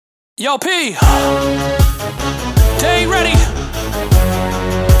Yo, P, they ain't ready.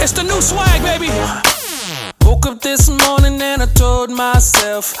 It's the new swag, baby. Woke up this morning and I told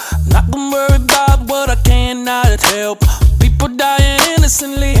myself, not gonna worry about what I cannot help. People dying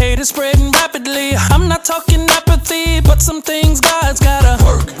innocently, hate is spreading rapidly. I'm not talking apathy, but some things God's gotta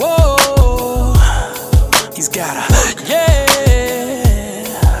work. Whoa, He's gotta, yeah.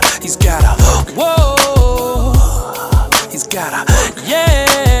 He's gotta, whoa. He's gotta, yeah.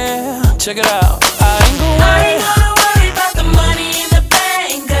 Check it out. I ain't gonna worry about the money in the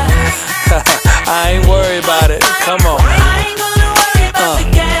bank. I ain't worried about it. Come on. I ain't gonna worry about the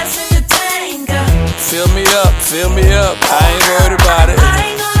gas in the tank. Fill me up, fill me up. I ain't worried about it. I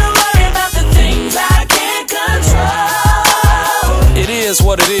ain't gonna worry about the things I can't control. It is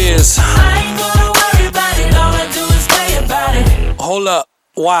what it is. I ain't gonna worry about it. All I do is pray about it. Hold up.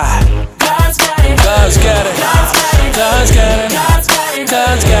 Why? God's got it. God's got it. God's got it. God's got it. God's got it.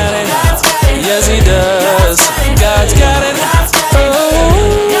 God's got it. God's got it. Yes, He does. God's got it. God's got it.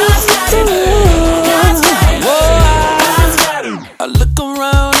 God's got it. God's got it. I look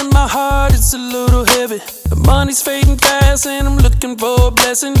around and my heart is a little heavy. The money's fading fast and I'm looking for a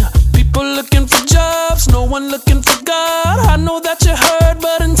blessing. People looking for jobs, no one looking for God. I know that you heard,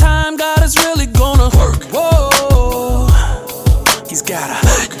 but in time God is really gonna work. Whoa, He's gotta,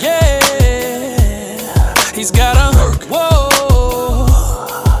 yeah. He's gotta, whoa.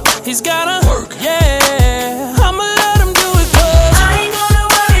 He's gotta, yeah. I'ma let Him do it 'cause I ain't gonna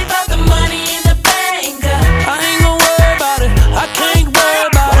worry about the money in the bank. I ain't gonna worry about it. I can't worry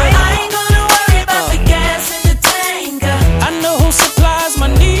about it. I ain't gonna worry about the gas in the tank. I know who supplies my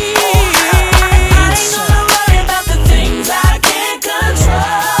needs. I ain't gonna worry about the things I can't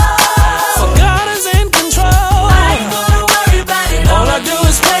control. For God is in control. I ain't gonna worry about it. All I do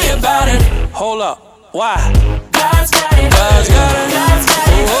is pray about it. Hold up. Why? God's got it. God's got it. God's got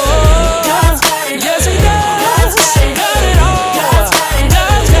it. Oh, God's got it. yes, He does. God's got it. Got it all. God's got it.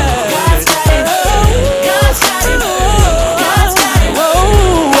 God's got it. God's got it. God's got it. God's got it.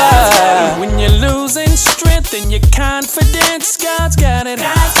 Whoa, when you're losing strength and your confidence, God's got it.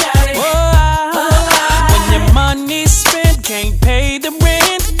 God's got it. Whoa, when your money's spent, can't pay the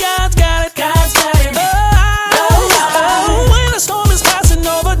rent, God's got it. God's got it. Oh, when the storm is passing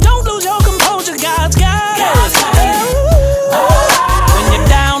over, don't lose your composure, God's got it. God's got it. When you're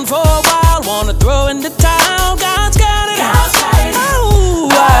down for a while, wanna throw in the towel, God's got it. God's got it. Oh,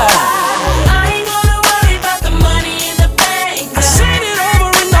 I ain't gonna worry about the money in the bank. I said it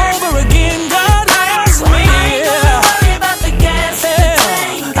over and over again, God loves me. I ain't gonna worry about the gas in the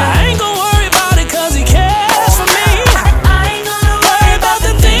tank. I ain't gonna worry about it 'cause He cares for me. I ain't gonna worry about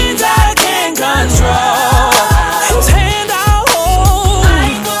the things I can't control. His hand I'll hold. I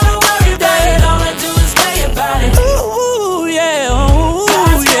ain't gonna worry about it. All I do is pray about it. Ooh, yeah, ooh,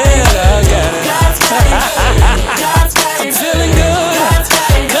 yeah, God's got it. God's got it. God's got I'm it. feeling good, God's got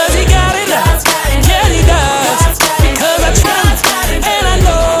it. 'cause He got it. God's got it. Yeah, He does. God's got it. Because I trust and I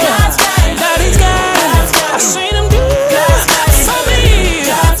know that He's got it. I seen Him do it for me.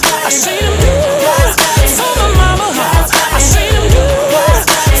 I seen Him do it for my mama. I seen Him do it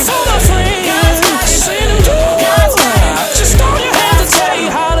for my friends. I seen Him do it. Just throw your hands and say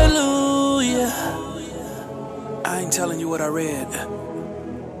hallelujah. I ain't telling you what I read.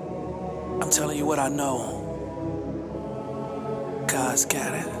 I'm telling you what I know. God's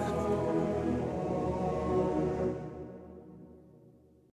got it.